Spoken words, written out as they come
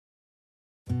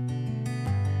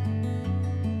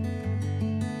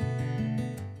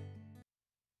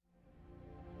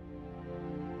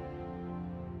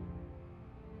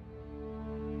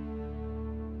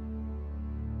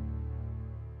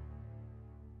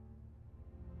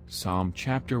Psalm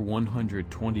chapter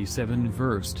 127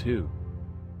 verse 2.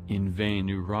 In vain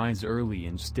you rise early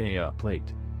and stay up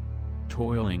late,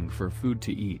 toiling for food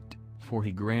to eat, for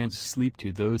he grants sleep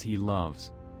to those he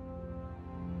loves.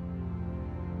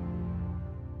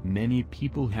 Many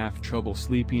people have trouble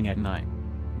sleeping at night.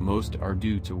 Most are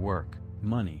due to work,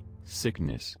 money,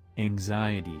 sickness,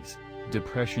 anxieties,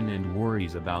 depression and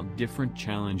worries about different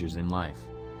challenges in life.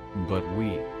 But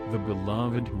we, the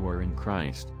beloved who are in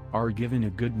Christ, are given a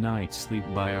good night's sleep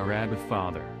by our Abba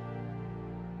Father.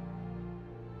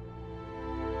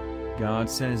 God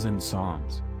says in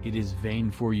Psalms, "It is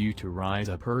vain for you to rise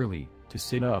up early, to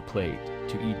sit up late,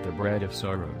 to eat the bread of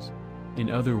sorrows." In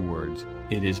other words,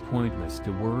 it is pointless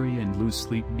to worry and lose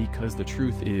sleep, because the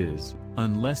truth is,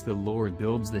 unless the Lord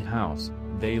builds the house,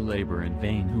 they labor in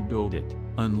vain who build it.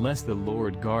 Unless the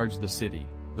Lord guards the city,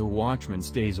 the watchman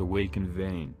stays awake in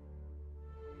vain.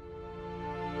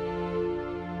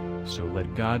 So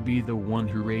let God be the one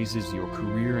who raises your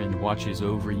career and watches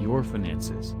over your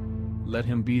finances. Let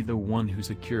him be the one who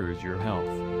secures your health,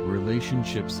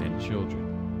 relationships and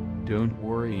children. Don't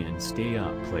worry and stay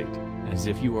up late, as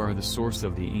if you are the source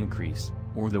of the increase,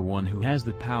 or the one who has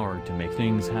the power to make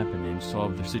things happen and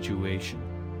solve the situation.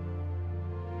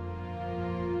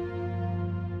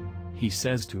 He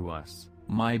says to us,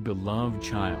 "My beloved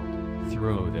child,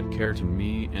 throw that care to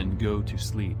me and go to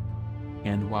sleep."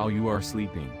 And while you are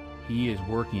sleeping, he is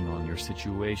working on your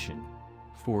situation.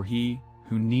 For he,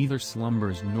 who neither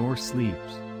slumbers nor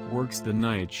sleeps, works the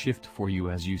night shift for you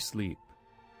as you sleep.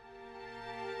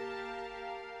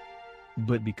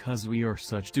 But because we are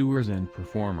such doers and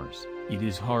performers, it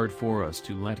is hard for us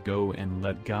to let go and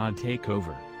let God take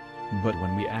over. But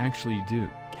when we actually do,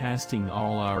 casting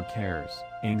all our cares,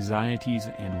 anxieties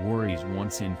and worries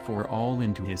once and for all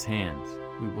into his hands,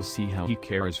 we will see how he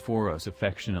cares for us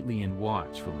affectionately and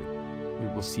watchfully. We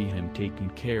will see him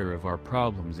taking care of our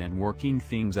problems and working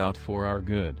things out for our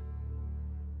good.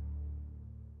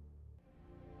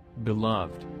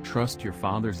 Beloved, trust your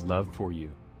Father's love for you.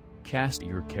 Cast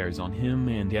your cares on him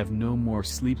and have no more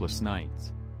sleepless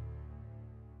nights.